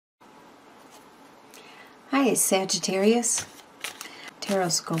Hi, Sagittarius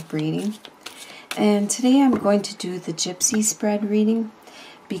horoscope reading, and today I'm going to do the Gypsy spread reading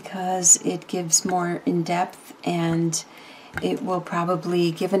because it gives more in-depth and it will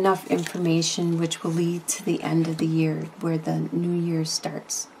probably give enough information which will lead to the end of the year where the new year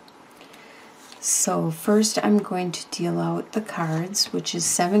starts. So first I'm going to deal out the cards, which is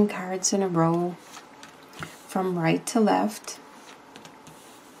 7 cards in a row from right to left.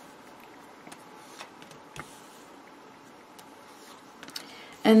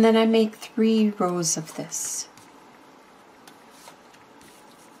 And then I make 3 rows of this.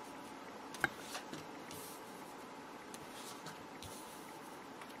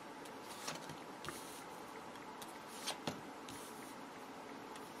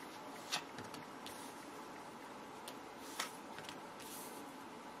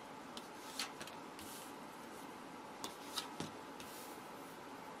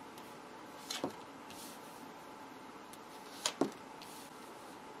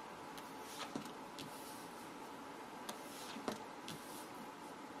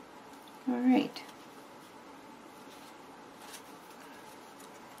 All right.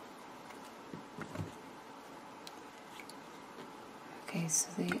 Okay, so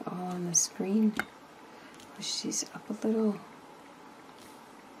they all on the screen. Push these up a little.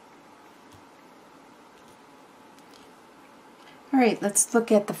 All right, let's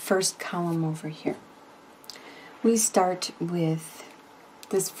look at the first column over here. We start with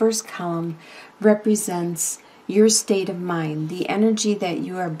this first column represents your state of mind, the energy that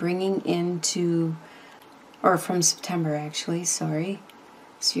you are bringing into, or from September actually, sorry.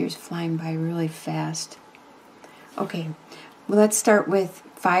 This year's flying by really fast. Okay, well, let's start with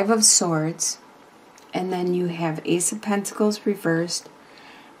 5 of Swords, and then you have Ace of Pentacles reversed,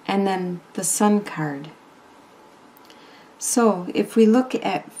 and then the Sun card. So if we look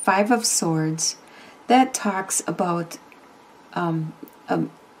at 5 of Swords, that talks about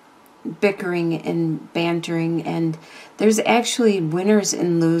bickering and bantering, and there's actually winners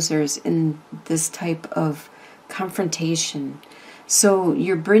and losers in this type of confrontation. So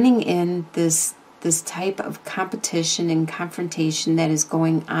you're bringing in this type of competition and confrontation that is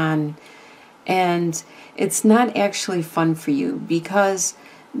going on, and it's not actually fun for you because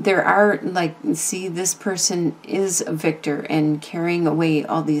there are, like, see, this person is a victor and carrying away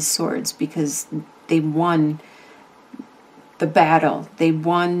all these swords because they won the battle. They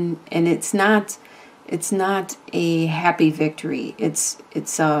won, and it's not a happy victory. It's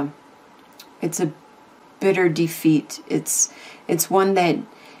a bitter defeat. It's one that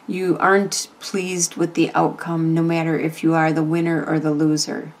you aren't pleased with the outcome, no matter if you are the winner or the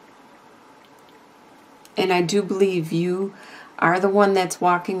loser. And I do believe you are the one that's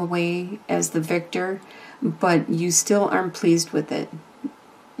walking away as the victor, but you still aren't pleased with it.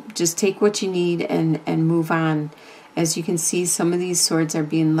 Just take what you need and move on. As you can see, some of these swords are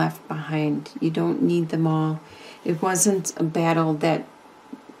being left behind. You don't need them all. It wasn't a battle that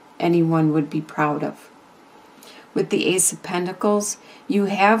anyone would be proud of. With the Ace of Pentacles, you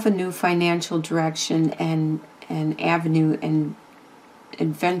have a new financial direction and an avenue and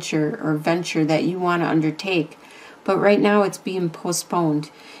adventure or venture that you want to undertake. But right now it's being postponed.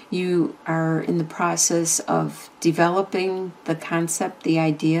 You are in the process of developing the concept, the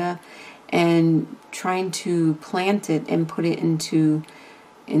idea, and trying to plant it and put it into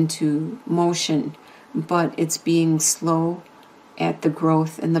motion, but it's being slow at the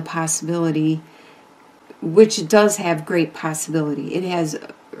growth and the possibility, which does have great possibility. It has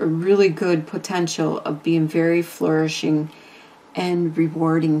a really good potential of being very flourishing and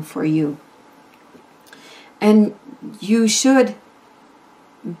rewarding for you. And you should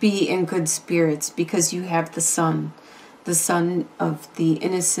be in good spirits because you have the sun of the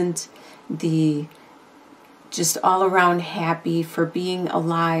innocent, the just all around happy, for being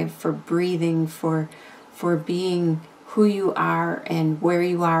alive, for breathing, for being who you are and where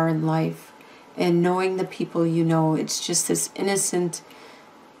you are in life, and knowing the people you know. It's just this innocent,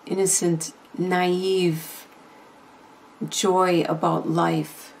 naive joy about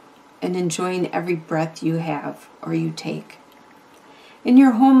life and enjoying every breath you have or you take. In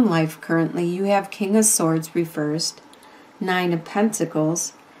your home life currently, you have King of Swords reversed, 9 of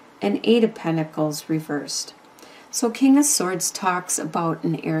Pentacles, and 8 of Pentacles reversed. So King of Swords talks about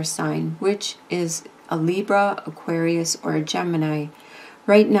an air sign, which is a Libra, Aquarius, or a Gemini.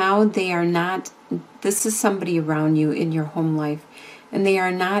 Right now, they are not, this is somebody around you in your home life, and they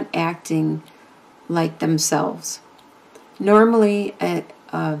are not acting like themselves. Normally, a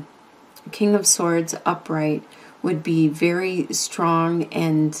King of Swords upright would be very strong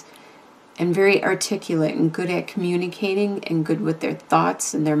and very articulate and good at communicating and good with their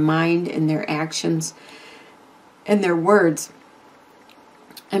thoughts and their mind and their actions. and their words.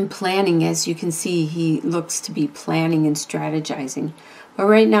 And planning, as you can see, he looks to be planning and strategizing. But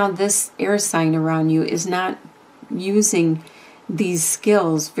right now, this air sign around you is not using these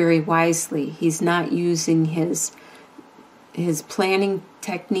skills very wisely. He's not using his planning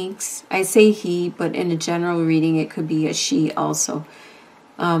techniques. I say he, but in a general reading, it could be a she also.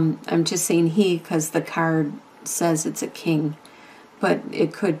 I'm just saying he because the card says it's a king. But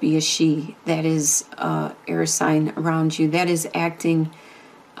it could be a she that is air sign around you, that is acting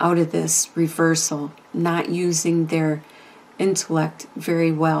out of this reversal, not using their intellect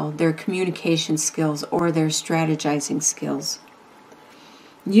very well, their communication skills or their strategizing skills.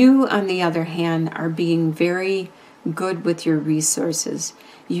 You, on the other hand, are being very good with your resources.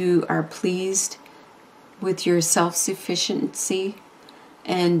 You are pleased with your self-sufficiency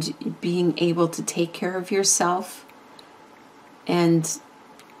and being able to take care of yourself, and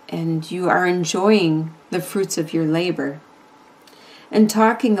you are enjoying the fruits of your labor. And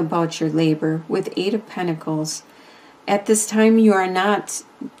talking about your labor with Eight of Pentacles, at this time you are not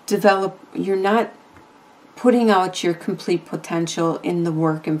you're not putting out your complete potential in the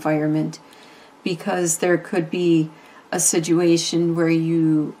work environment, because there could be a situation where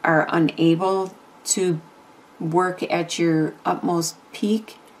you are unable to work at your utmost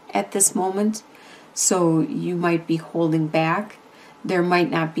peak at this moment. So you might be holding back. There might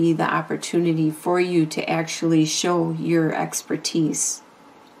not be the opportunity for you to actually show your expertise.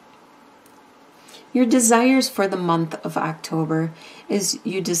 Your desires for the month of October is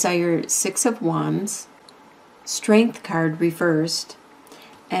you desire Six of Wands, Strength card reversed,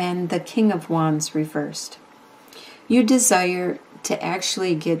 and the King of Wands reversed. You desire to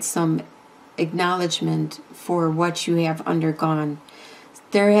actually get some acknowledgement for what you have undergone.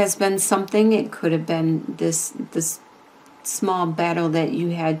 There has been something, it could have been this small battle that you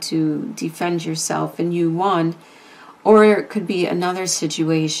had to defend yourself and you won, or it could be another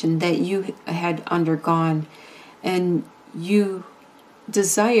situation that you had undergone and you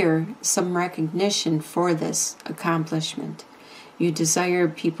desire some recognition for this accomplishment. You desire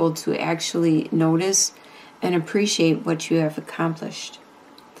people to actually notice and appreciate what you have accomplished.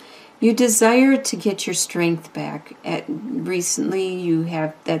 You desire to get your strength back. Recently you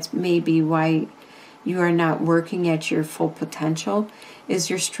have, that's maybe why you are not working at your full potential, is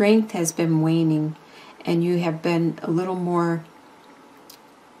your strength has been waning and you have been a little more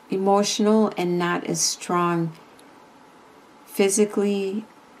emotional and not as strong physically,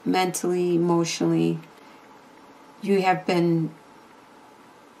 mentally, emotionally. You have been,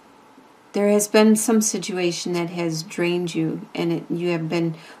 there has been some situation that has drained you and you have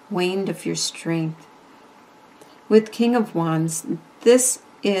been waned of your strength. With King of Wands, this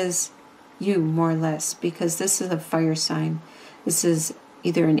is you more or less, because this is a fire sign. This is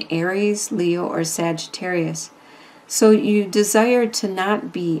either an Aries, Leo, or Sagittarius. So you desire to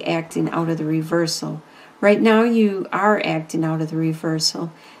not be acting out of the reversal. Right now you are acting out of the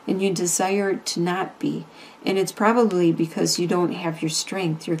reversal and you desire to not be. And it's probably because you don't have your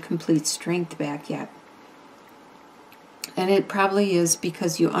strength, your complete strength back yet. And it probably is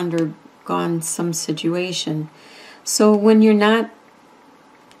because you undergone some situation. So when you're not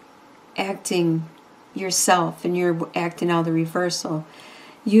acting yourself and you're acting out of the reversal,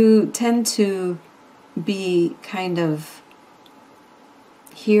 you tend to be kind of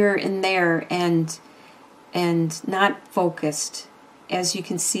here and there and not focused. As you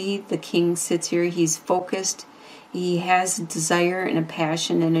can see, the king sits here. He's focused. He has a desire and a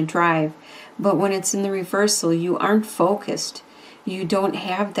passion and a drive. But when it's in the reversal, you aren't focused. You don't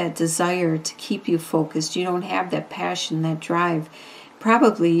have that desire to keep you focused. You don't have that passion, that drive.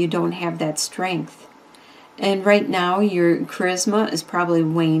 Probably you don't have that strength. And right now your charisma is probably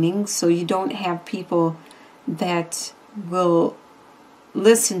waning, so you don't have people that will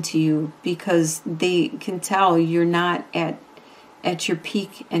listen to you because they can tell you're not at your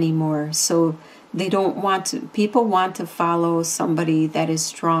peak anymore. So they don't want to, people want to follow somebody that is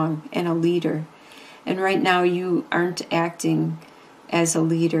strong and a leader. And right now you aren't acting as a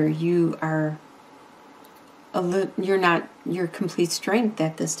leader. You are you're not your complete strength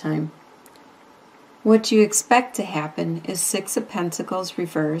at this time. What you expect to happen is Six of Pentacles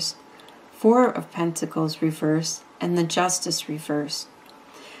reversed, Four of Pentacles reversed, and the Justice reversed.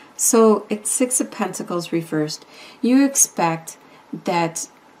 So it's Six of Pentacles reversed. You expect that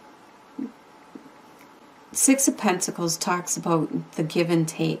Six of Pentacles talks about the give and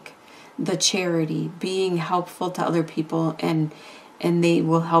take, the charity, being helpful to other people, and they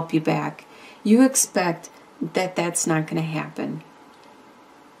will help you back. You expect that that's not going to happen.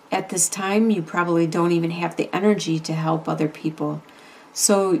 At this time, you probably don't even have the energy to help other people.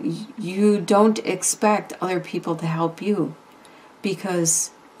 So you don't expect other people to help you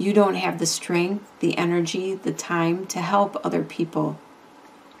because you don't have the strength, the energy, the time to help other people.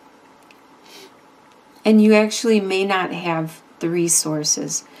 And you actually may not have the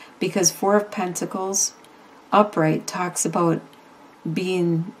resources because Four of Pentacles upright talks about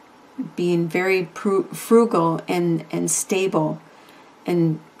being very frugal and stable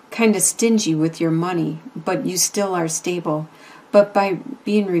and kind of stingy with your money, but you still are stable. But by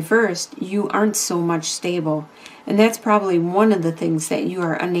being reversed, you aren't so much stable. And that's probably one of the things that you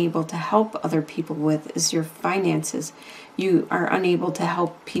are unable to help other people with is your finances. You are unable to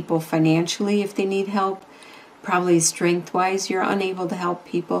help people financially if they need help. Probably strength-wise, you're unable to help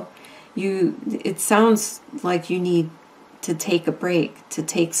people. It sounds like you need to take a break, to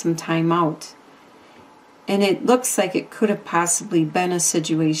take some time out. And it looks like it could have possibly been a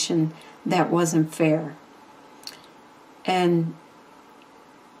situation that wasn't fair. And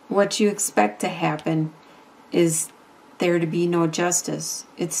what you expect to happen is there to be no justice.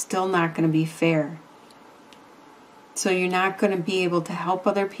 It's still not going to be fair. So you're not going to be able to help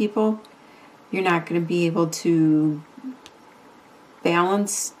other people. You're not going to be able to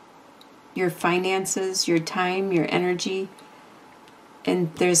balance your finances, your time, your energy.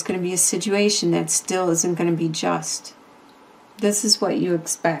 And there's going to be a situation that still isn't going to be just. This is what you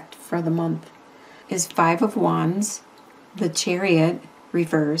expect for the month. Is Five of Wands, the Chariot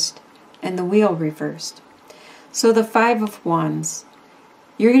reversed, and the Wheel reversed. So the Five of Wands,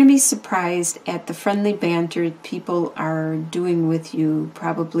 you're going to be surprised at the friendly banter people are doing with you,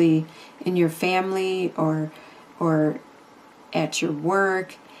 probably in your family or at your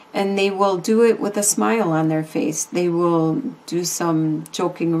work. And they will do it with a smile on their face. They will do some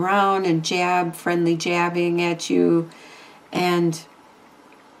joking around and friendly jabbing at you. And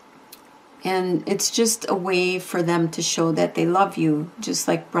it's just a way for them to show that they love you, just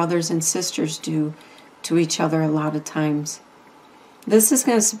like brothers and sisters do to each other a lot of times. This is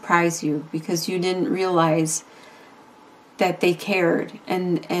going to surprise you because you didn't realize that they cared.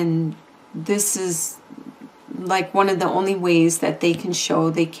 And this is like one of the only ways that they can show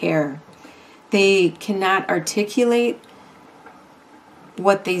they care. They cannot articulate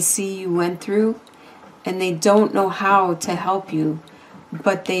what they see you went through, and they don't know how to help you,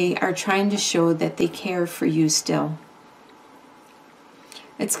 but they are trying to show that they care for you still.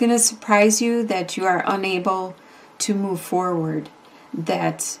 It's going to surprise you that you are unable to move forward,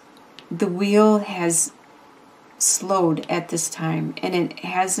 that the wheel has slowed at this time and it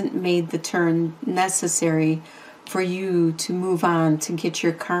hasn't made the turn necessary for you to move on, to get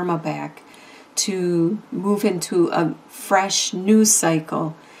your karma back, to move into a fresh new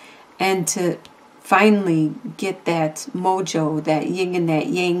cycle, and to finally get that mojo, that yin and that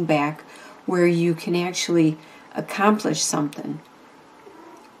yang back, where you can actually accomplish something.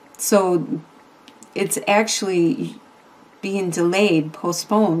 So it's actually being delayed,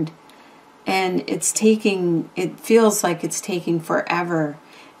 postponed, and it feels like it's taking forever.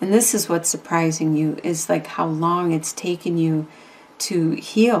 And this is what's surprising you, is like how long it's taken you to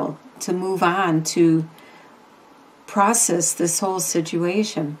heal, to move on, to process this whole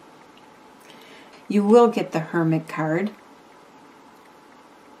situation. You will get the Hermit card,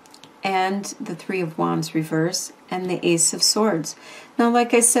 and the Three of Wands reverse, and the Ace of Swords. Now,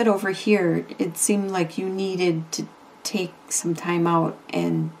 like I said over here, it seemed like you needed to take some time out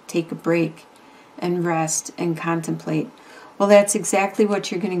and take a break and rest and contemplate. Well, that's exactly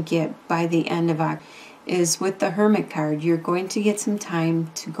what you're going to get by the end of October. Is with the Hermit card, you're going to get some time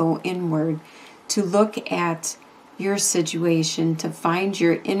to go inward, to look at your situation, to find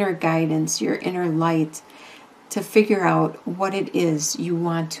your inner guidance, your inner light, to figure out what it is you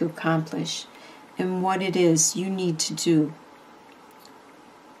want to accomplish and what it is you need to do.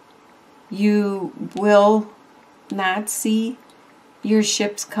 You will not see your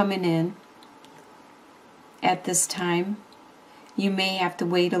ships coming in at this time. You may have to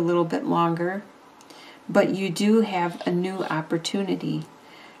wait a little bit longer, but you do have a new opportunity.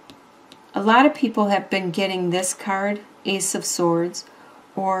 A lot of people have been getting this card, Ace of Swords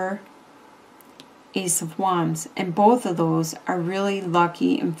or Ace of Wands, and both of those are really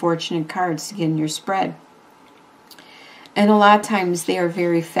lucky and fortunate cards to get in your spread. And a lot of times they are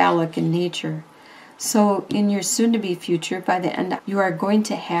very phallic in nature. So in your soon-to-be future, by the end, you are going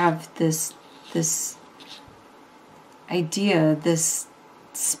to have this idea, this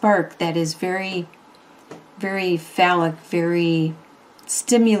spark that is very, very phallic, very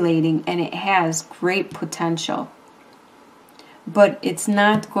stimulating, and it has great potential. But it's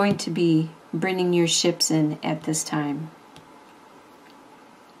not going to be bringing your ships in at this time.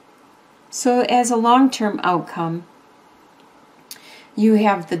 So as a long-term outcome, You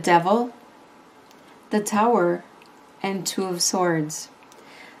have the Devil, the Tower, and Two of Swords.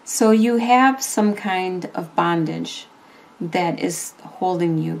 So you have some kind of bondage that is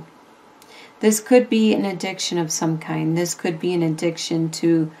holding you. This could be an addiction of some kind. This could be an addiction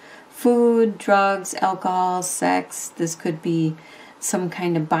to food, drugs, alcohol, sex. This could be some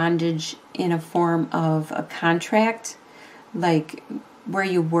kind of bondage in a form of a contract. Like where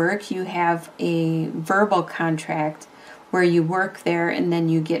you work, you have a verbal contract where you work there and then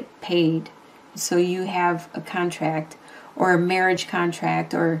you get paid. So you have a contract or a marriage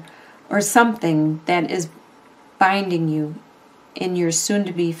contract or something that is binding you in your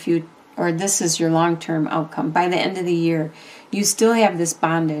soon-to-be future, or this is your long-term outcome. By the end of the year, you still have this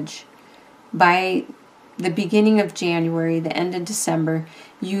bondage. By the beginning of January, the end of December,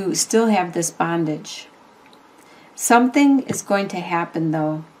 you still have this bondage. Something is going to happen,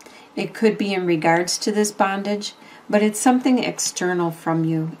 though. It could be in regards to this bondage, but it's something external from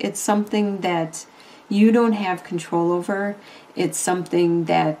you. It's something that you don't have control over. It's something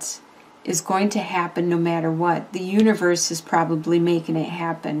that is going to happen no matter what. The universe is probably making it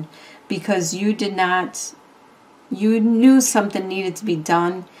happen because you knew something needed to be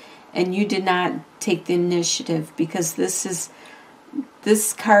done and you did not take the initiative, because this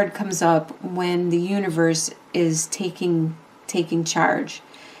card comes up when the universe is taking charge.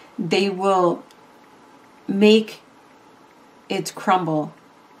 They will make it crumble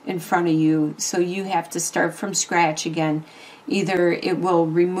in front of you, so you have to start from scratch again. Either it will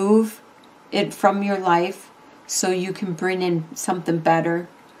remove it from your life so you can bring in something better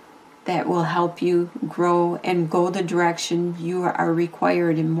that will help you grow and go the direction you are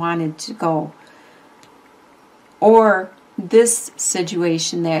required and wanted to go. Or this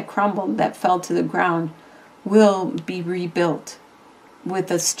situation that crumbled, that fell to the ground, will be rebuilt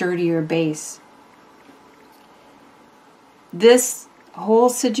with a sturdier base. This whole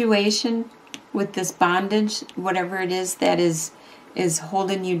situation with this bondage, whatever it is that is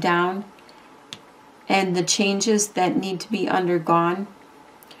holding you down, and the changes that need to be undergone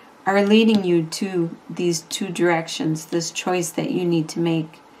are leading you to these two directions, this choice that you need to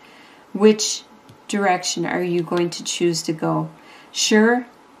make. Which direction are you going to choose to go? Sure,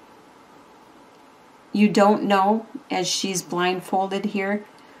 you don't know, as she's blindfolded here,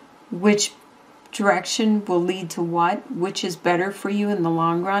 which direction will lead to what, which is better for you in the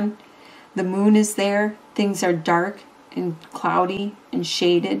long run. The moon is there, things are dark and cloudy and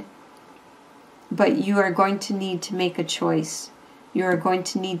shaded, but you are going to need to make a choice. You are going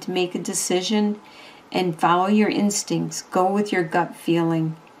to need to make a decision and follow your instincts. Go with your gut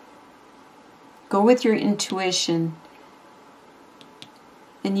feeling. Go with your intuition,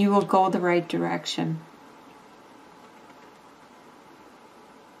 and you will go the right direction.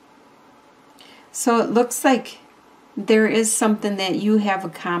 So it looks like there is something that you have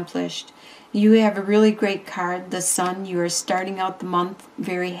accomplished. You have a really great card, the Sun. You are starting out the month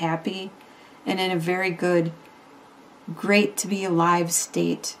very happy and in a very good, great to be alive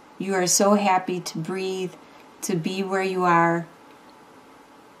state. You are so happy to breathe, to be where you are,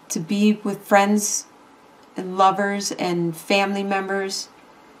 to be with friends and lovers and family members,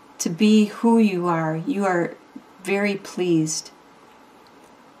 to be who you are. You are very pleased.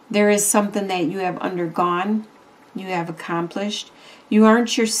 There is something that you have undergone, you have accomplished. You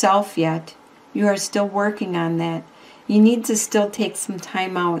aren't yourself yet. You are still working on that. You need to still take some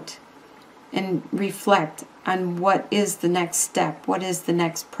time out and reflect on what is the next step, what is the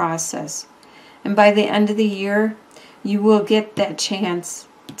next process. And by the end of the year, you will get that chance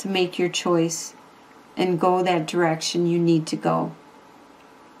to make your choice and go that direction you need to go.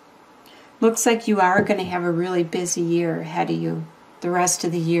 Looks like you are going to have a really busy year ahead of you, the rest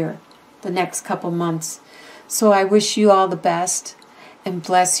of the year, the next couple months. So I wish you all the best and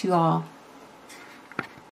bless you all.